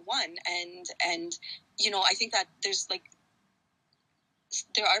are all one. And I think that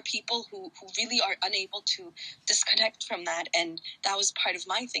there are people who really are unable to disconnect from that, and that was part of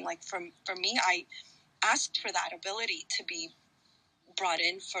my thing. Like for me, I asked for that ability to be brought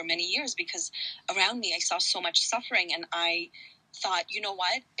in for many years, because around me I saw so much suffering, and I thought, you know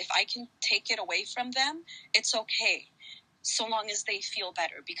what, if I can take it away from them, it's okay, so long as they feel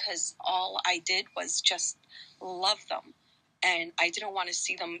better, because all I did was just love them, and I didn't want to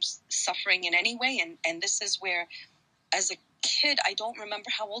see them suffering in any way. And this is where, as a kid, I don't remember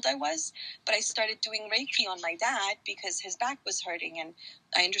how old I was, but I started doing Reiki on my dad because his back was hurting, and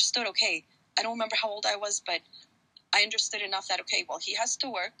I understood, okay, I don't remember how old I was, but I understood enough that, okay, well, he has to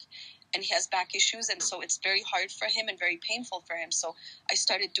work and he has back issues, and so it's very hard for him and very painful for him. So I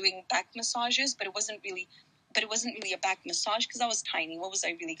started doing back massages, but it wasn't really a back massage because I was tiny. What was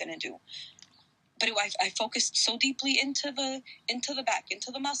I really going to do? But I focused so deeply into the back,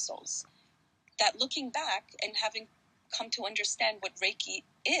 into the muscles, that looking back and having come to understand what Reiki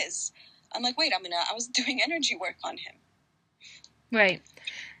is, I'm like, wait, I was doing energy work on him. Right.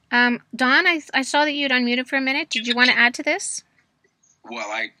 Dawn, I saw that you'd unmuted for a minute. Did you want to add to this?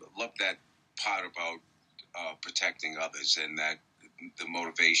 Well, I love that part about protecting others, and that the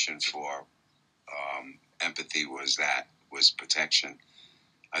motivation for empathy was protection.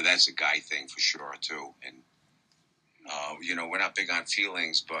 That's a guy thing for sure, too. And, we're not big on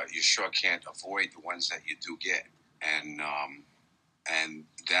feelings, but you sure can't avoid the ones that you do get. And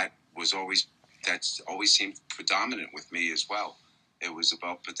that's always seemed predominant with me as well. It was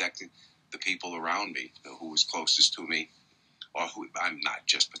about protecting the people around me, who was closest to me, or who I'm not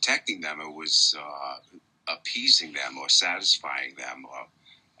just protecting them. It was appeasing them or satisfying them or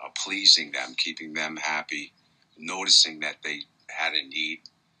pleasing them, keeping them happy, noticing that they had a need.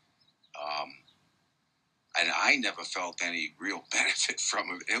 And I never felt any real benefit from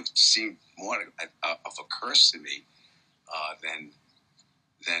it. It seemed more of a curse to me than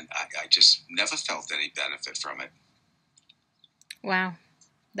I just never felt any benefit from it. Wow,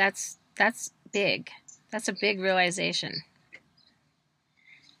 that's big. That's a big realization.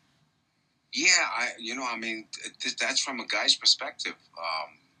 Yeah, that's from a guy's perspective.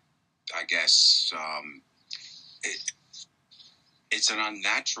 I guess it's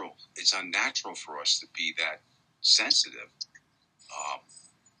unnatural for us to be that sensitive.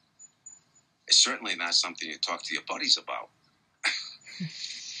 It's certainly not something you talk to your buddies about.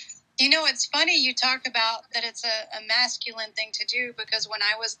 You know, it's funny you talk about that it's a masculine thing to do, because when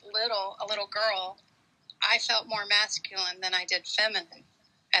I was a little girl, I felt more masculine than I did feminine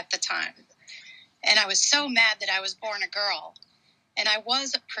at the time. And I was so mad that I was born a girl. And I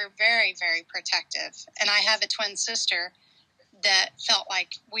was very, very protective. And I have a twin sister that felt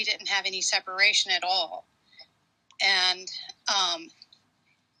like we didn't have any separation at all. And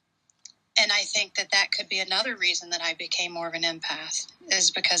I think that could be another reason that I became more of an empath,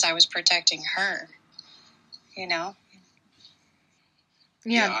 is because I was protecting her, you know?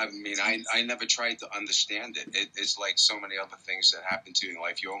 Yeah, I mean, I never tried to understand it. It's like so many other things that happen to you in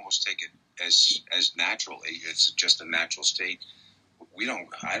life. You almost take it as natural. It's just a natural state.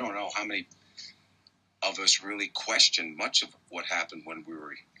 I don't know how many of us really questioned much of what happened when we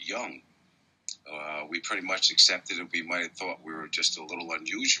were young. We pretty much accepted it. We might have thought we were just a little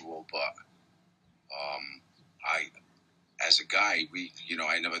unusual, but as a guy,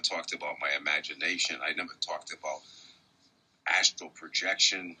 I never talked about my imagination. I never talked about astral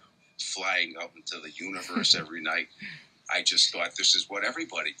projection, flying up into the universe every night. I just thought this is what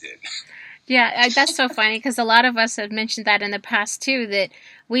everybody did. Yeah, that's so funny, because a lot of us have mentioned that in the past too, that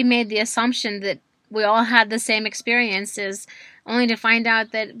we made the assumption that we all had the same experiences, only to find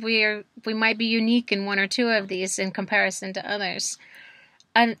out that we might be unique in one or two of these in comparison to others.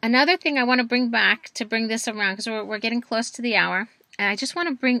 Another thing I want to bring back to bring this around, because we're getting close to the hour, and I just want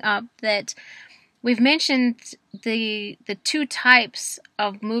to bring up that we've mentioned the two types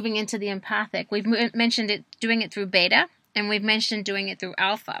of moving into the empathic. We've mentioned doing it through beta, and we've mentioned doing it through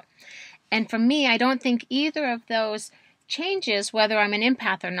alpha. And for me, I don't think either of those changes whether I'm an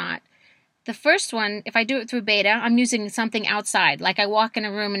empath or not. The first one, if I do it through beta, I'm using something outside. Like I walk in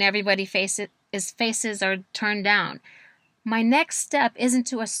a room and everybody's faces are turned down. My next step isn't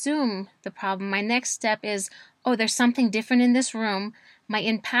to assume the problem. My next step is, oh, there's something different in this room. My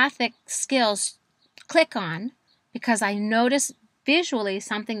empathic skills click on because I notice visually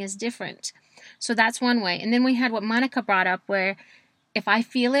something is different. So that's one way. And then we had what Monica brought up, where if I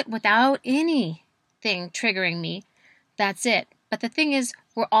feel it without anything triggering me, that's it. But the thing is,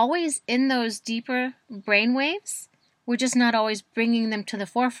 we're always in those deeper brain waves. We're just not always bringing them to the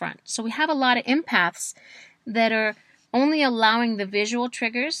forefront. So we have a lot of empaths that are only allowing the visual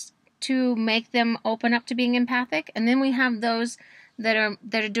triggers to make them open up to being empathic. And then we have those that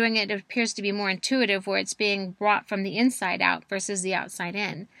are doing it appears to be more intuitive, where it's being brought from the inside out versus the outside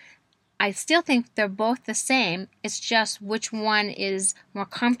in. I still think they're both the same. It's just which one is more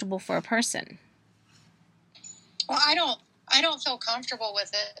comfortable for a person. Well, I don't feel comfortable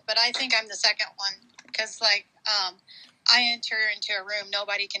with it, but I think I'm the second one, because I enter into a room,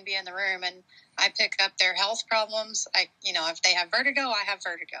 nobody can be in the room, and I pick up their health problems. If they have vertigo, I have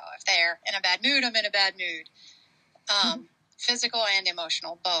vertigo. If they're in a bad mood, I'm in a bad mood. Physical and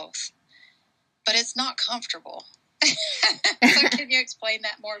emotional, both. But it's not comfortable. So can you explain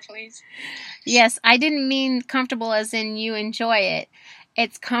that more, please? Yes, I didn't mean comfortable as in you enjoy it.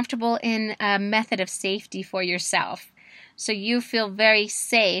 It's comfortable in a method of safety for yourself. So you feel very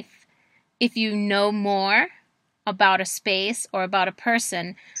safe if you know more about a space or about a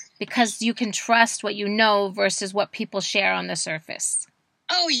person, because you can trust what you know versus what people share on the surface.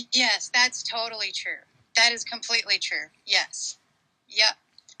 Oh, yes, that's totally true. That is completely true. Yes. Yep.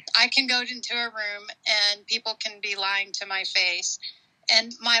 I can go into a room and people can be lying to my face,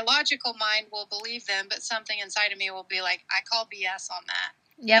 and my logical mind will believe them, but something inside of me will be like, I call BS on that.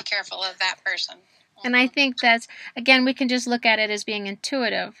 Yep. Be careful of that person. Mm-hmm. And I think that's, again, we can just look at it as being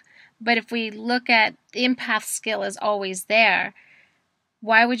intuitive. But if we look at the empath skill is always there,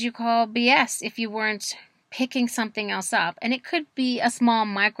 why would you call BS if you weren't picking something else up? And it could be a small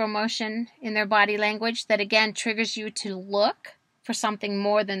micro motion in their body language that, again, triggers you to look for something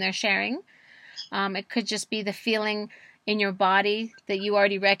more than they're sharing. It could just be the feeling in your body that you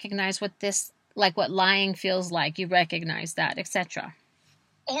already recognize what lying feels like. You recognize that, etc.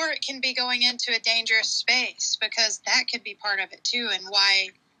 Or it can be going into a dangerous space, because that could be part of it too. And why,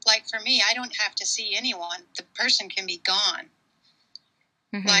 like for me, I don't have to see anyone. The person can be gone.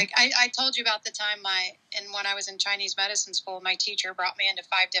 Mm-hmm. Like I told you about the time when I was in Chinese medicine school, my teacher brought me into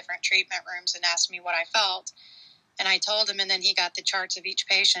 5 different treatment rooms and asked me what I felt. And I told him, and then he got the charts of each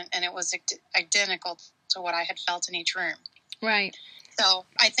patient, and it was identical to what I had felt in each room. Right. So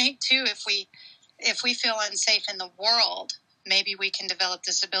I think too, if if we feel unsafe in the world, maybe we can develop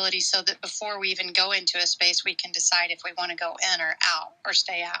this ability so that before we even go into a space, we can decide if we want to go in or out or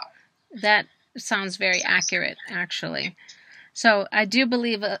stay out. That sounds very accurate, actually. So I do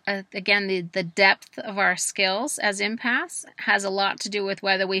believe, again, the depth of our skills as empaths has a lot to do with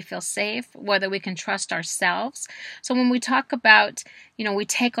whether we feel safe, whether we can trust ourselves. So when we talk about, we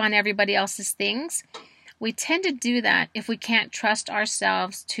take on everybody else's things, we tend to do that if we can't trust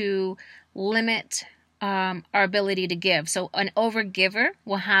ourselves to limit our ability to give. So an overgiver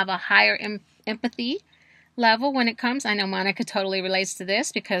will have a higher empathy level when it comes. I know Monica totally relates to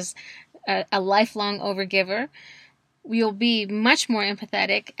this because a lifelong overgiver, you'll be much more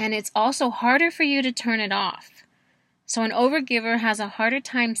empathetic, and it's also harder for you to turn it off. So an overgiver has a harder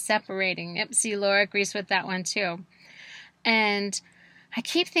time separating. Yep, see, Laura agrees with that one too. And I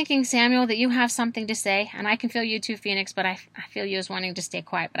keep thinking, Samuel, that you have something to say, and I can feel you too, Phoenix, but I feel you as wanting to stay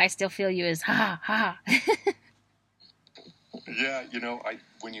quiet, but I still feel you as ha. Yeah,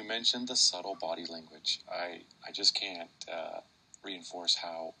 when you mentioned the subtle body language, I just can't reinforce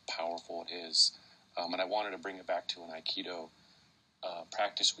how powerful it is. And I wanted to bring it back to an Aikido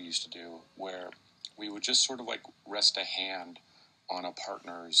practice we used to do where we would just sort of like rest a hand on a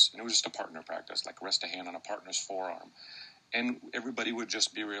partner's, and it was just a partner practice, like rest a hand on a partner's forearm. And everybody would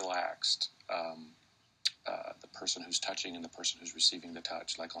just be relaxed, the person who's touching and the person who's receiving the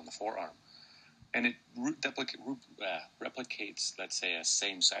touch, like on the forearm. And it replicates, let's say, a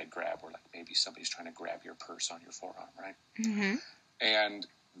same-side grab where like maybe somebody's trying to grab your purse on your forearm, right? Mm-hmm. And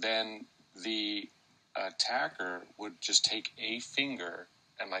then the attacker would just take a finger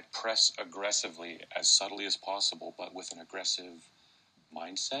and like press aggressively, as subtly as possible, but with an aggressive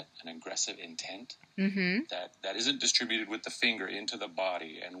mindset, an aggressive intent that isn't distributed with the finger into the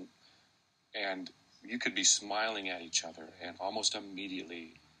body, and you could be smiling at each other, and almost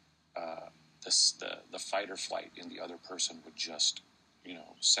immediately the fight or flight in the other person would just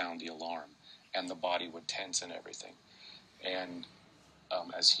sound the alarm, and the body would tense and everything. And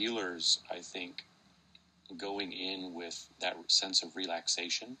as healers, I think going in with that sense of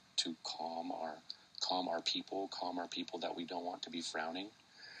relaxation to calm our people that we don't want to be frowning,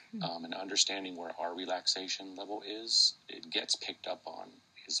 and understanding where our relaxation level is, it gets picked up on,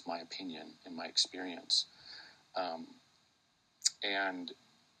 is my opinion, in my experience. And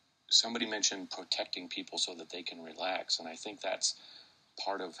somebody mentioned protecting people so that they can relax, and I think that's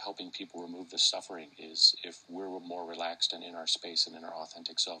part of helping people remove the suffering. Is if we're more relaxed and in our space and in our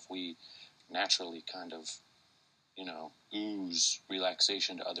authentic self, we naturally kind of ooze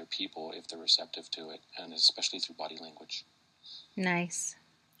relaxation to other people if they're receptive to it, and especially through body language. Nice.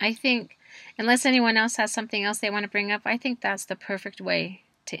 I think, unless anyone else has something else they want to bring up, I think that's the perfect way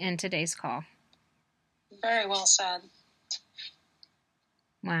to end today's call. Very well said.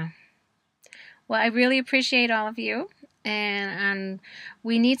 Wow. Well, I really appreciate all of you, and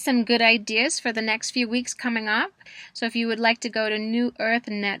we need some good ideas for the next few weeks coming up. So if you would like to go to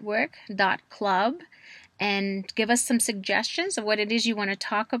newearthnetwork.club and give us some suggestions of what it is you want to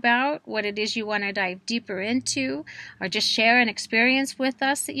talk about, what it is you want to dive deeper into, or just share an experience with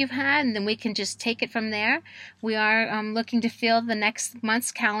us that you've had, and then we can just take it from there. We are looking to fill the next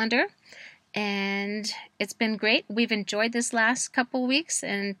month's calendar, and it's been great. We've enjoyed this last couple weeks,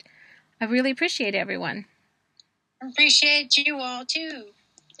 and I really appreciate everyone. Appreciate you all, too.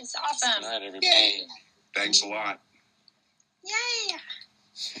 It's awesome. Good night, everybody. Yay. Thanks a lot. Yay.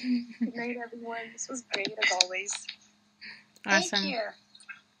 Good night, everyone. This was great, as always. Awesome. Thank you.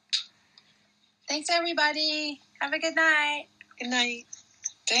 Thanks, everybody. Have a good night. Good night.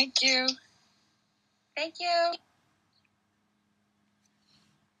 Thank you. Thank you.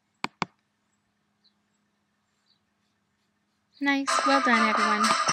 Nice. Well done, everyone.